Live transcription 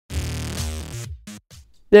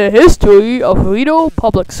The history of Rideau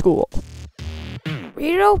Public School.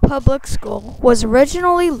 Rideau Public School was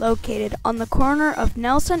originally located on the corner of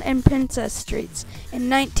Nelson and Princess Streets in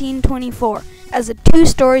 1924 as a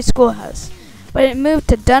two-story schoolhouse, but it moved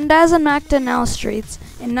to Dundas and Macdonnell Streets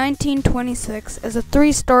in 1926 as a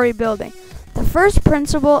three-story building. The first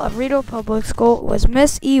principal of Rideau Public School was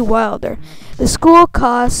Miss E. Wilder. The school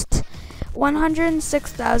cost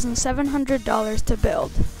 $106,700 to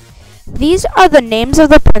build. These are the names of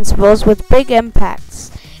the principals with big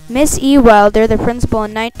impacts. Miss E. Wilder, the principal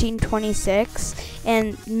in 1926,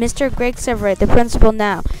 and Mr. Greg Severett, the principal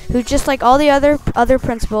now, who just like all the other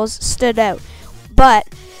principals stood out. But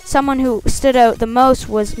someone who stood out the most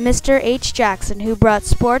was Mr. H. Jackson, who brought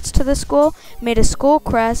sports to the school, made a school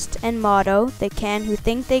crest and motto, "They can who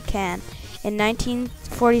think they can," in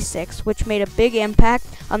 1946, which made a big impact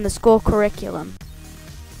on the school curriculum.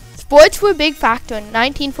 Sports were a big factor in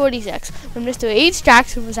 1946 when Mr. H.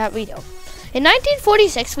 Jackson was at Rideau. In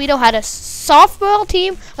 1946, Rideau had a softball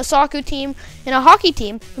team, a soccer team, and a hockey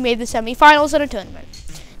team who made the semifinals at a tournament.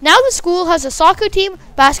 Now the school has a soccer team,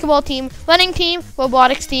 basketball team, running team,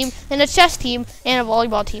 robotics team, and a chess team, and a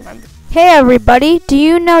volleyball team member. Hey everybody, do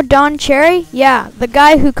you know Don Cherry? Yeah, the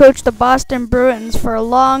guy who coached the Boston Bruins for a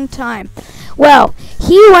long time. Well,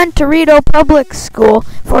 he went to Rideau Public School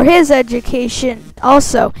for his education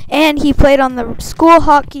also, and he played on the school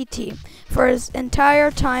hockey team for his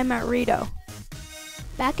entire time at Rideau.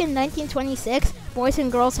 Back in 1926, boys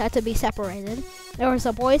and girls had to be separated. There was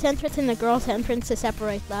a boys' entrance and a girls' entrance to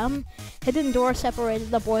separate them. Hidden doors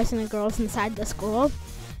separated the boys and the girls inside the school.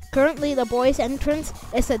 Currently, the boys' entrance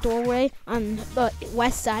is the doorway on the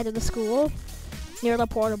west side of the school, near the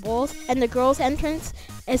portables, and the girls' entrance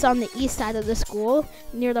is on the east side of the school,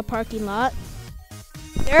 near the parking lot.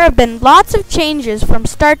 There have been lots of changes from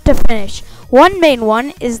start to finish. One main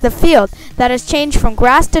one is the field that has changed from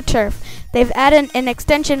grass to turf. They've added an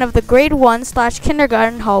extension of the grade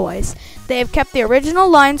 1/kindergarten hallways. They have kept the original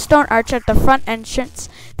limestone arch at the front entrance.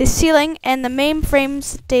 The ceiling and the main frames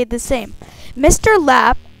stayed the same. Mr.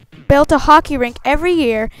 Lapp built a hockey rink every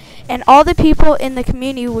year, and all the people in the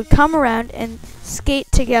community would come around and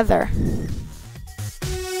skate together.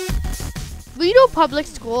 Rideau Public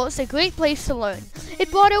School is a great place to learn.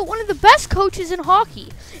 It brought out one of the best coaches in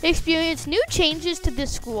hockey. It experienced new changes to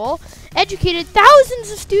this school, educated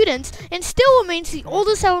thousands of students, and still remains the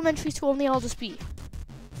oldest elementary school in the Aldous.